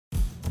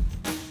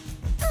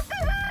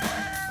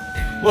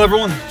Hello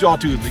everyone,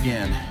 Jawtooth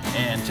again,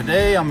 and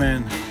today I'm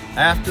in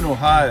Afton,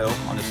 Ohio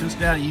on the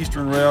Cincinnati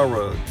Eastern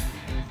Railroad,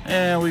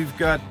 and we've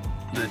got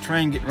the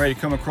train getting ready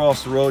to come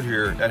across the road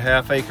here at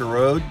Half Acre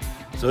Road,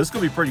 so this is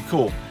going to be pretty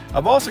cool.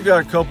 I've also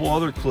got a couple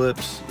other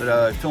clips that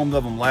I filmed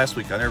of them last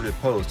week I never did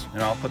post,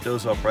 and I'll put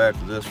those up right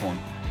after this one.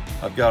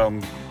 I've got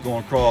them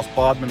going across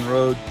Bodman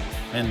Road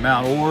and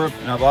Mount Orab,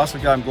 and I've also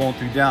got them going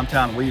through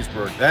downtown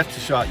Williamsburg. That's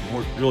the shot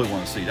you really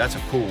want to see. That's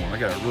a cool one. I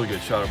got a really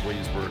good shot of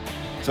Williamsburg.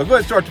 So go ahead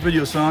and start the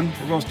video, son.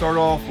 We're going to start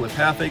off with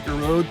Half Acre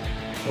Road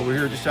over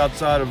here just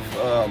outside of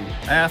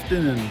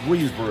Afton and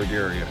Williamsburg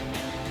area.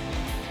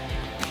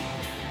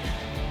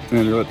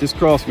 And they're at this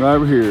crossing right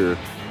over here.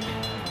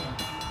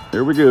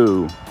 Here we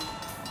go.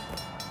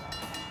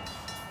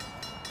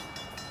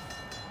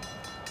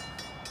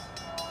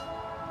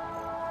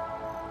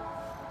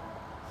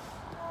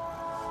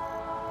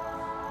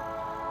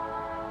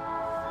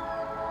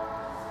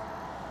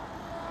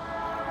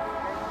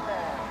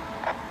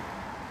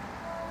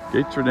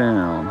 Gates are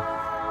down.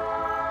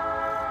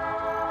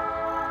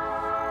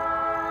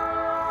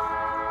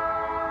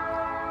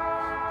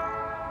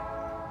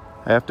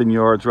 Afton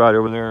Yard's right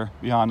over there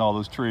behind all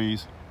those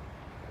trees.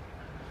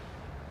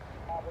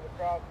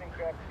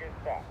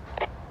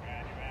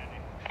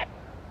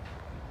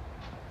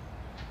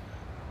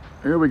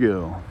 Here we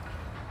go.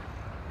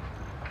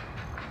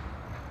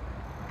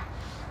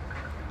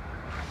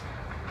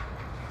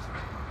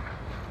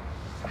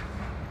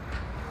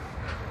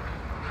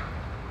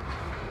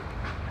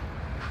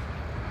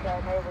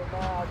 Starting over now,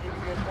 I'll give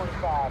you a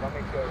 25. I'll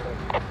make sure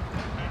of it.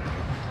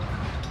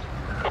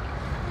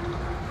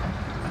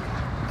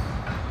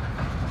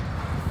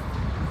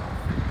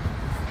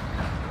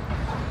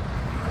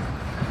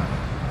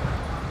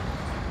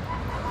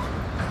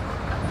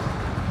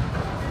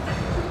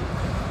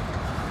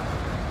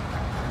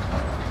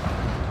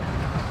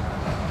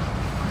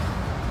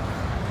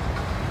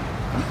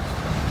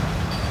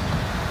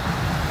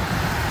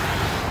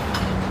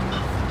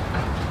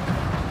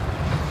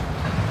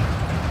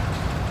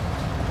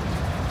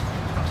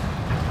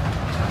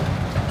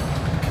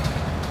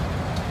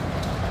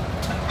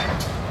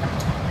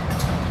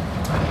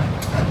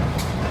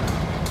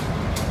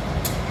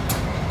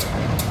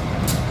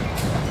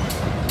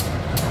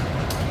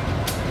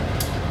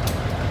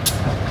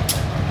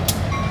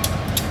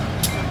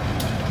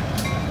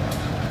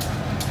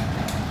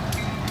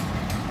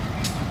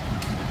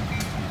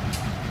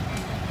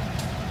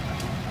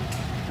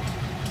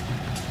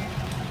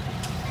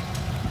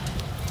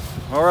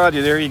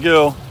 Alrighty, there you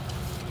go.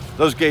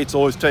 Those gates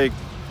always take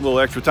a little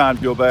extra time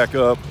to go back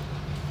up.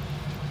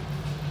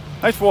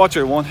 Thanks for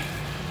watching, everyone.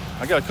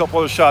 I got a couple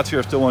other shots here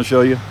I still want to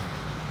show you.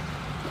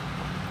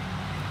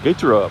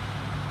 Gates are up.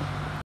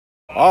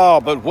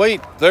 Oh, but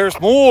wait, there's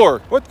more.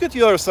 Let's get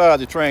the other side of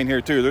the train here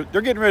too.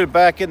 They're getting ready to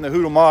back in the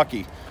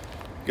Huhtamaki.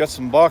 Got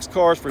some box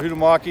cars for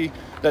Huhtamaki.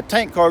 That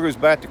tank car goes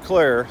back to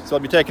Clare, so I'll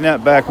be taking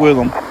that back with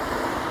them.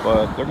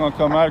 But they're going to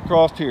come right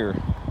across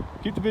here.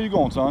 Keep the video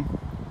going, son.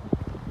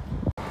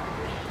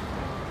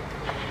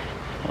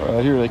 All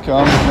right, here they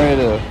come,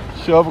 ready to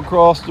shove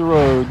across the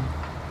road.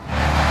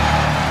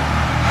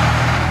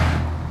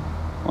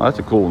 Well, that's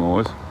a cool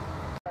noise.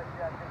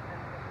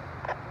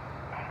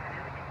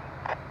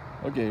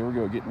 Okay, here we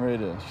go, getting ready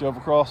to shove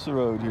across the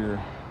road here.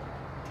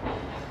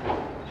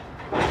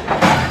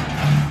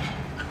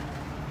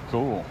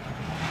 Cool.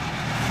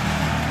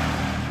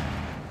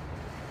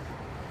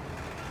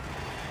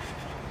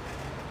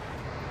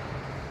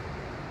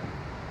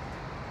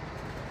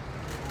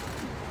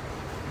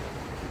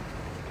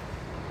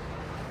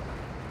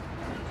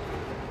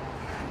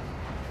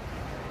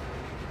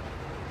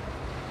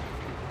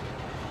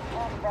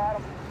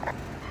 Bottom.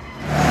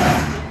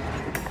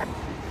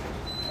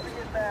 Let me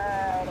get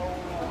that old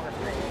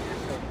thing.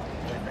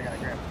 I gotta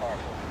grab the car.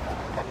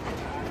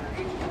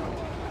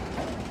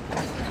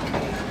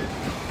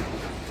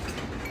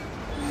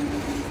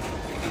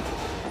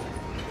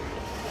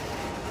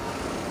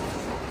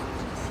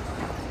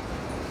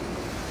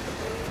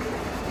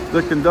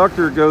 The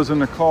conductor goes in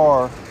the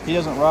car. He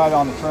doesn't ride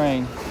on the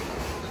train.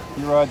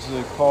 He rides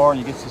the car and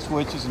he gets the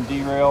switches and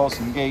derails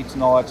and gates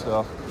and all that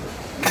stuff.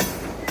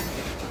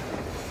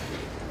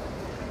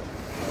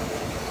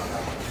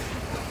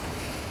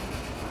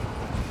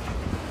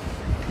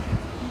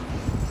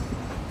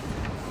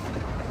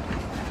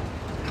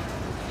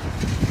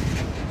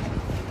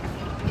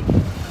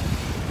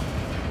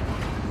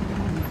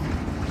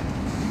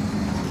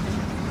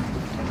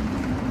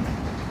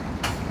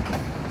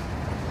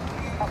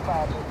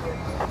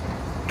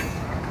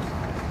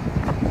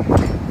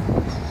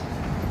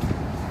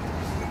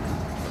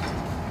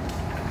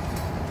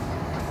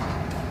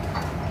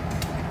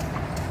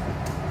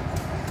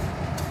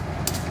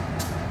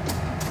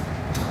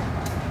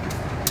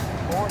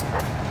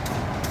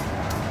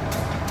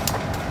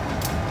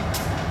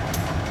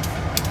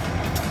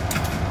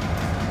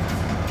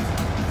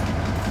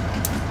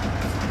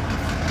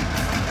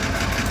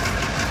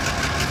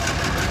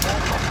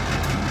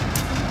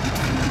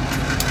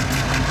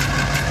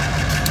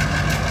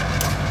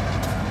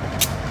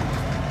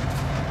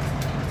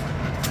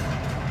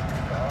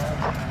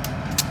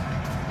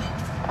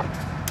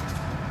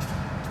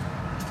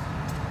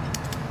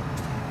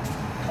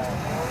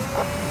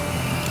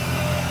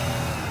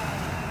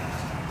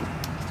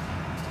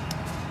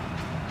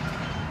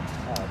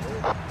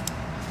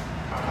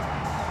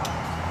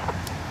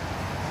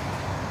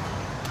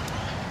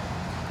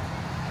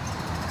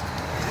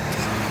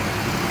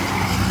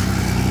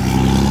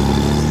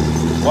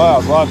 Wow,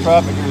 there's a lot of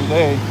traffic here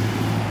today.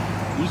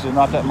 Usually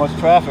not that much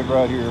traffic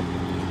right here.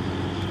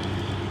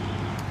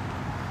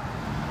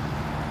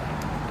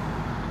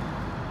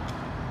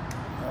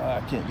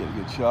 I can't get a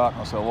good shot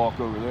unless I walk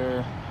over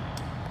there.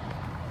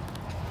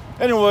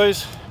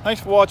 Anyways,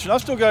 thanks for watching. I've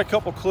still got a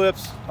couple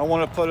clips I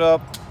want to put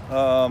up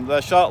that I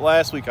shot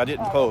last week I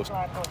didn't post.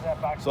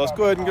 So let's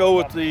go ahead and go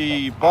with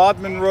the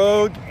Bodmin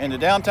Road and the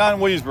downtown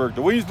Williamsburg.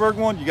 The Williamsburg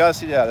one, you gotta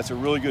see that. That's a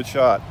really good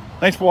shot.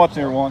 Thanks for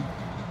watching, everyone.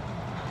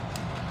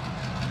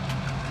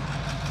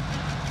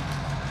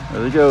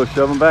 There they go,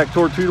 shoving back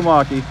toward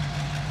Huhtamaki.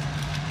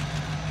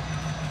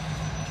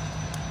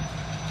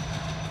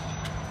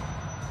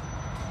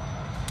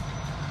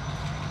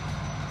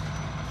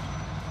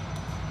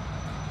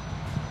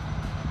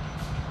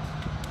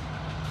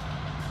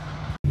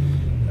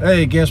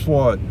 Hey, guess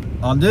what?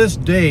 On this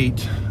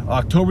date,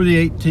 October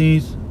the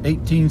 18th,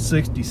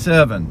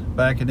 1867,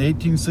 back in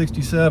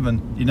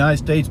 1867, the United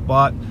States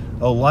bought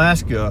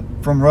Alaska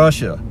from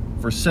Russia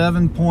for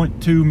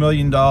 $7.2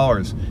 million.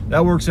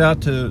 That works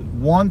out to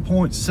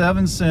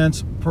 1.7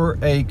 cents per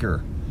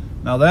acre.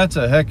 Now that's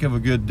a heck of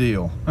a good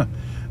deal.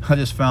 I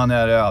just found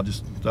that out,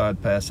 just thought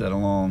I'd pass that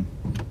along.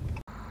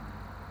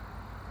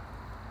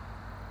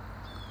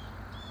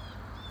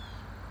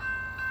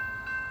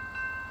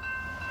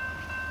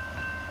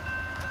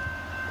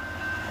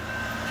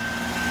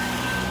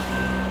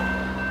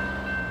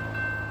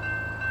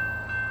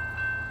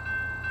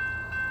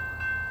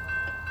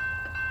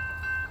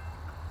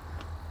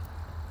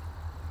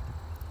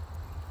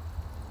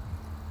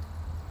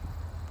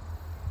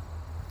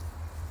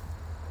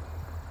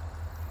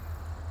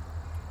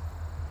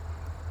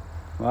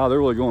 Wow, they're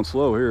really going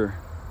slow here.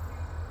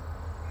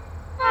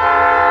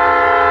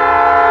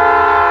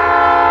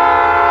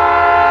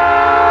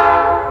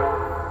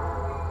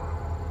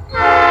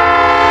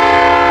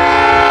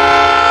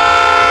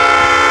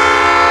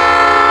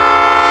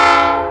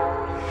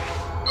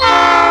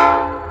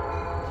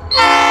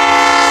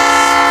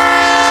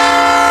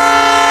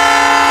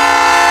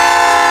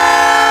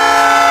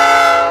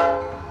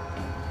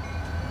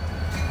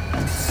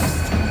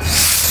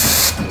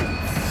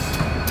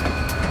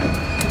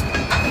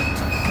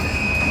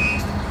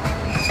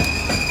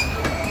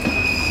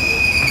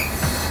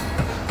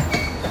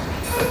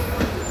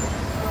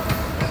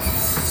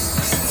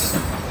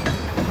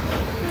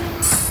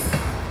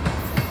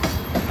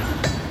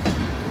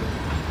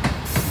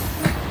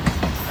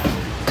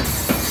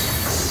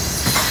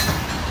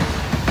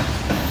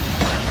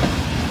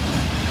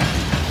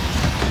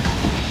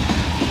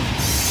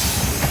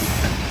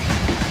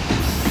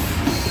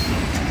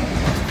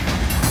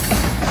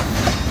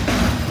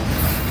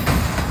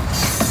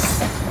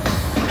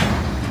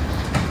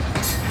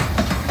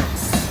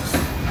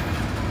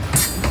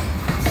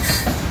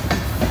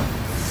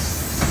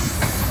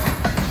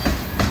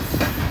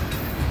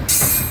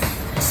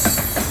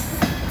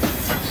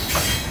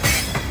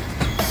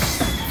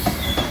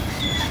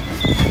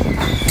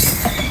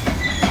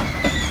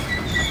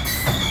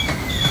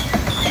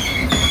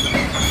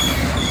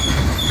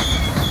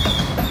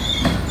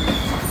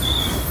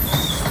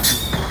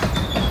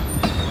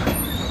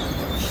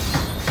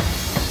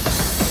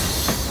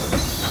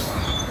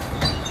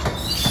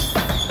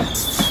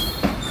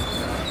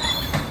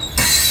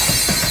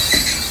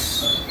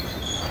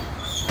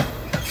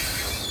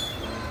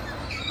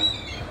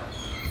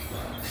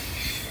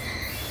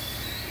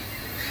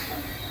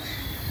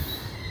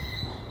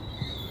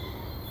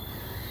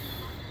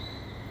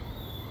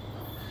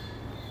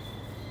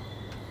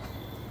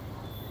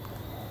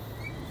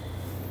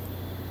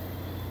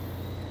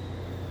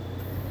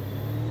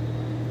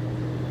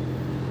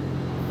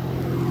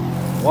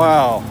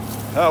 Wow,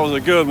 that was a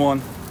good one.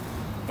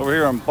 Over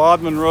here on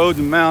Bodmin Road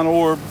and Mount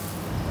Orab,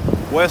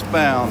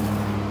 westbound.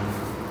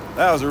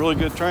 That was a really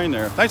good train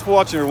there. Thanks for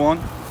watching, everyone.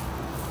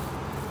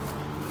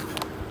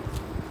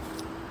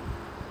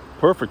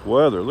 Perfect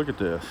weather, look at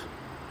this.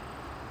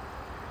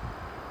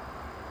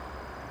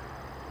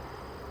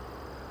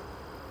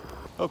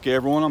 Okay,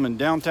 everyone, I'm in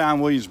downtown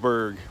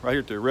Williamsburg, right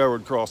here at the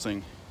railroad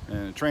crossing.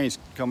 And the train's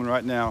coming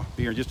right now,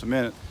 be here in just a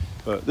minute.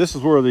 But this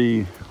is where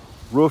the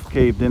roof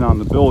caved in on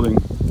the building.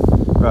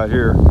 Right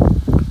here.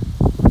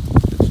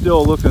 It's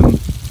still looking a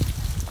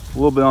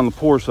little bit on the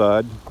poor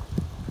side.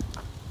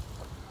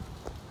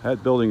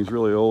 That building is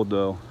really old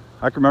though.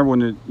 I can remember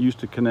when it used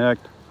to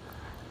connect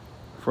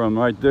from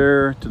right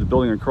there to the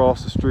building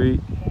across the street,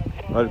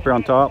 right up here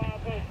on top.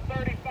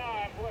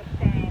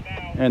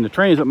 And the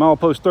train is at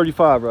milepost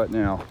 35 right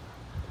now.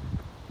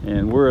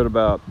 And we're at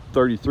about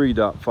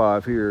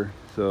 33.5 here.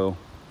 So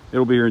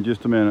it'll be here in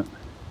just a minute.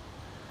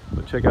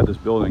 But check out this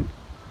building.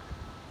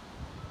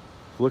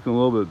 Looking a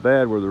little bit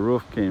bad where the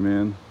roof came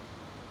in.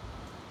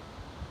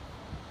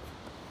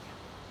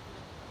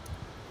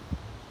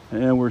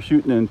 And we're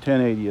shooting in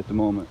 1080 at the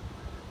moment.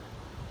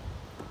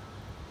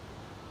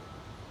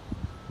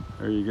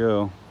 There you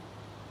go.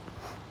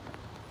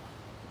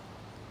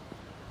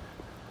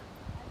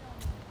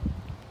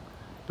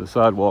 The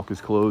sidewalk is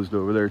closed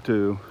over there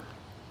too.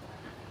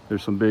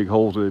 There's some big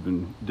holes they've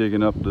been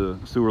digging up the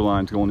sewer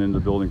lines going into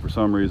the building for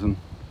some reason.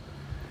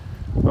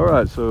 All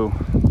right, so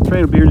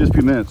train will be here in just a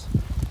few minutes.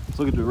 Let's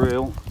look at the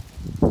rail.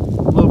 A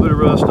little bit of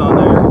rust on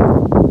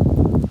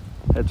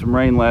there. Had some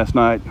rain last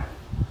night,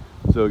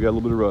 so got a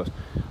little bit of rust.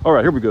 All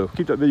right, here we go.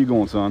 Keep that video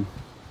going, son.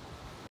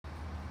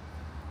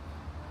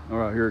 All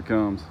right, here it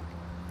comes.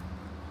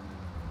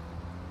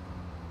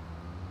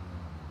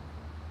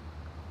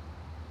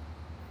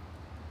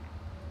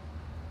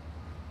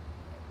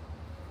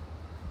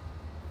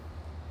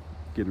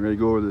 Getting ready to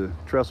go over the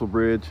trestle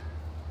bridge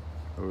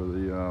over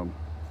the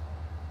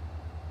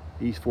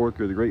East Fork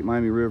of the Great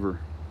Miami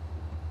River,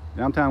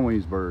 downtown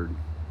Williamsburg.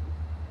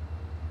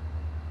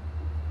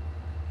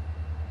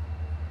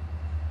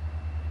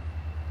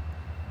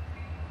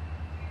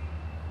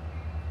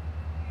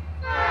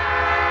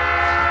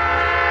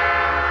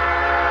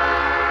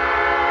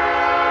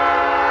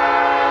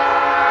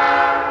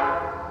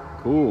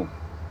 Cool.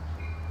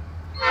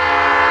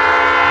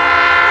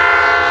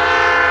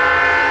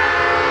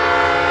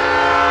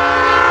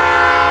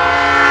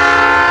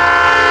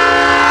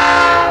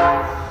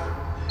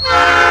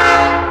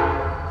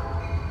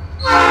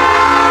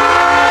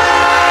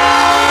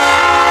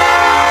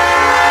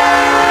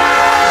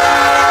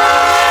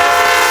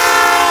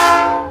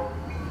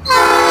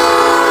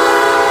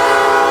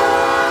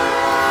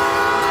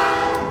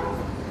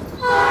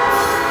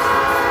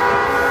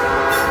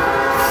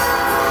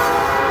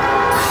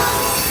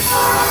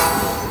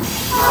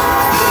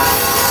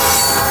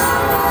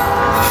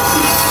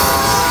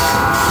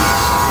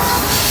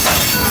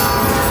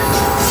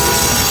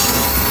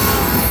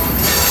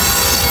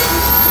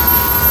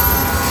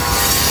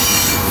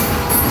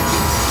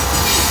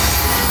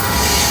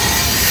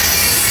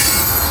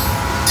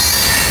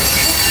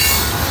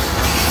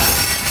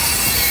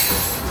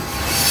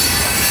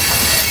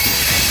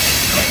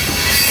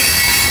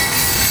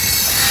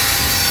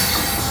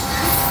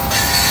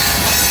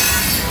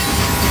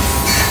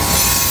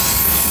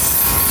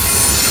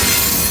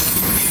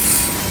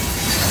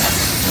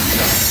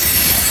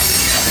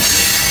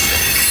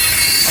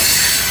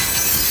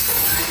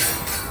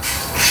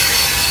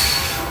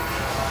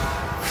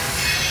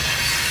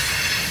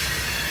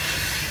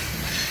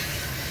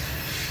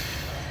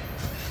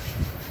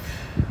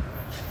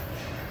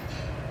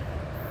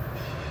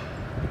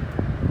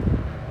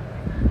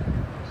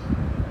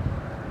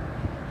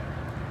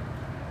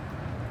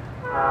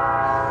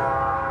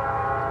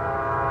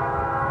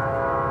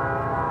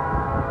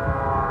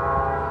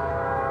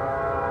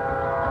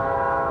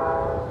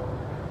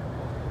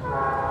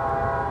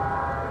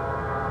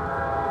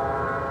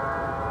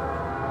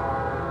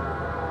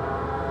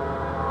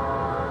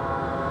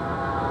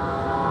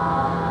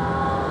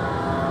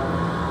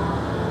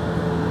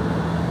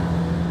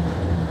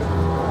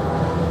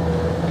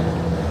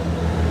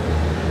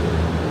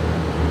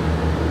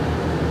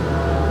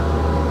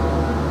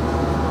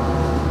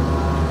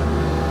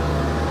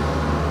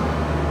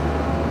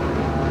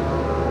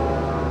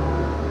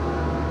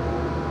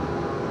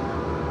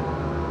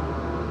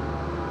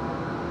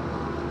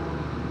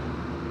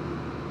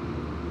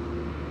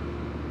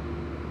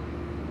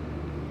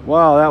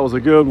 Wow, that was a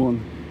good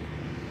one.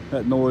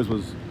 That noise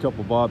was a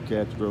couple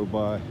bobcats drove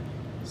by.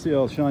 See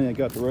how shiny I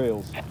got the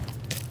rails.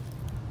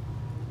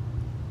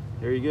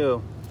 There you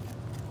go.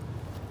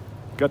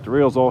 Got the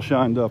rails all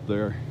shined up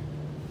there.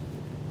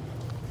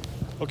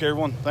 Okay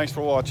everyone, thanks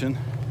for watching.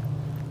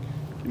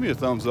 Give me a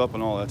thumbs up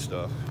and all that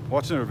stuff.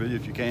 Watch another video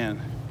if you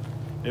can.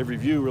 Every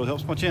view really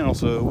helps my channel,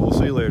 so we'll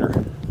see you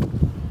later.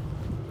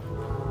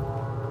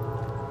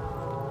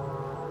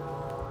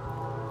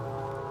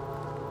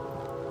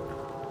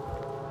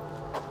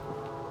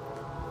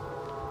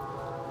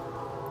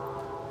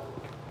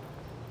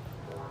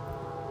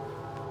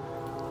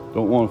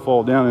 Don't want to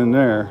fall down in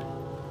there.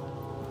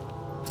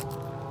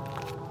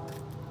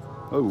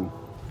 Oh.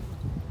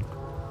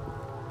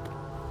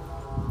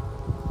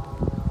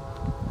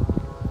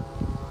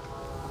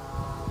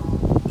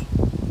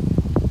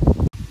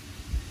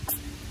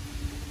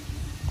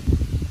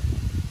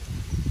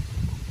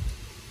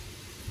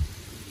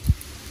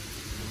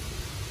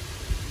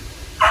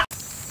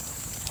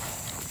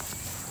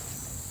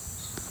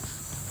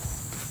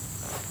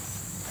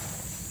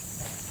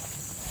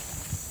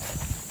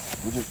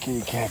 Where'd your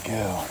kitty cat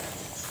go?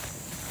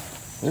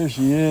 There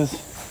she is.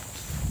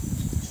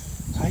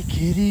 Hi,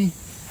 kitty.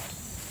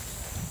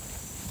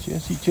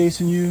 Jessie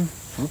chasing you.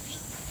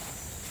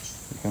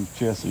 Oops. Here comes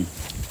Jessie.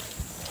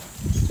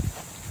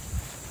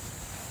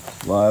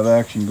 Live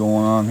action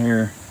going on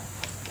here.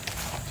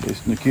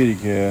 Chasing the kitty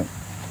cat.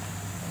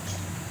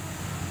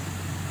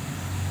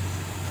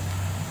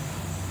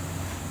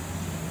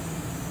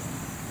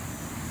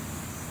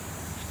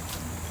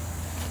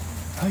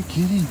 Hi,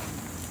 kitty.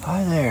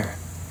 Hi there.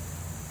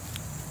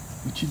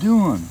 What you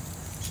doing?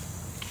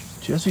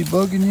 Jessie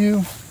bugging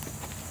you?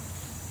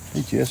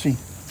 Hey, Jessie.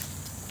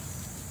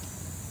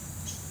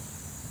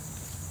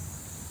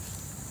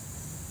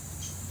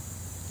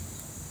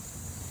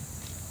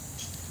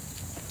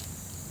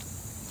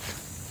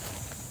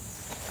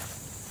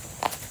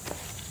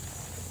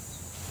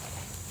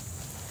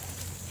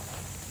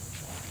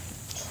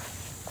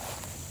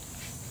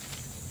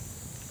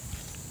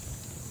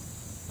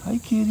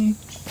 kitty.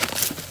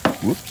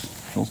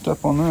 Whoops, don't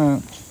step on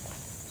that.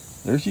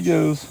 There she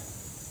goes.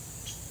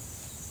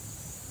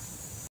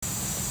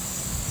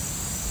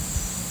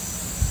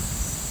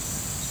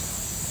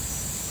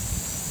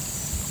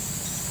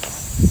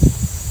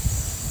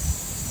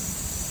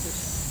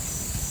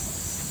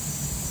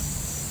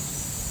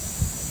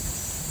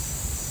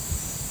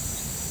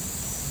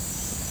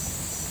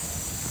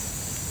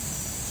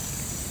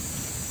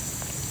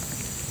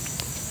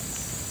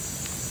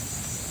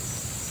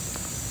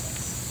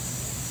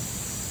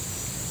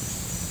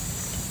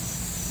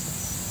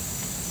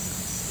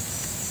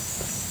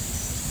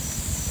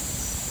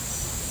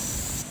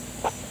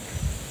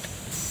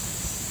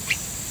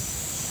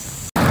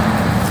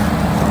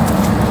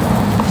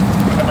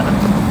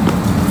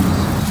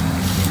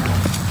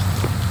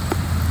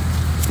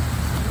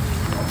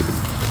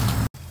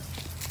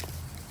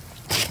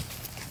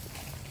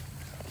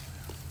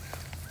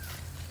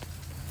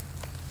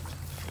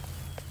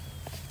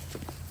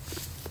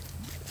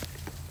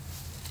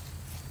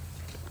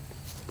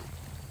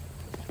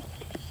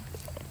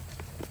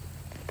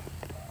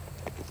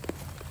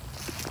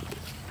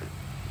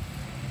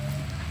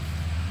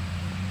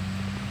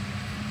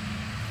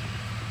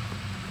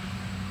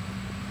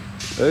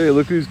 Hey,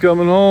 look who's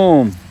coming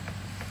home.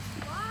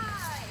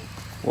 Why?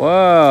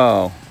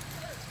 Wow.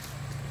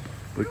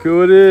 Look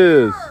who it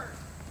is.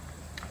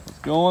 What's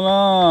going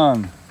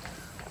on?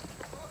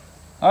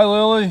 Hi,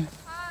 Lily.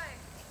 Hi.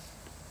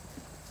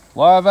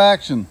 Live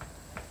action.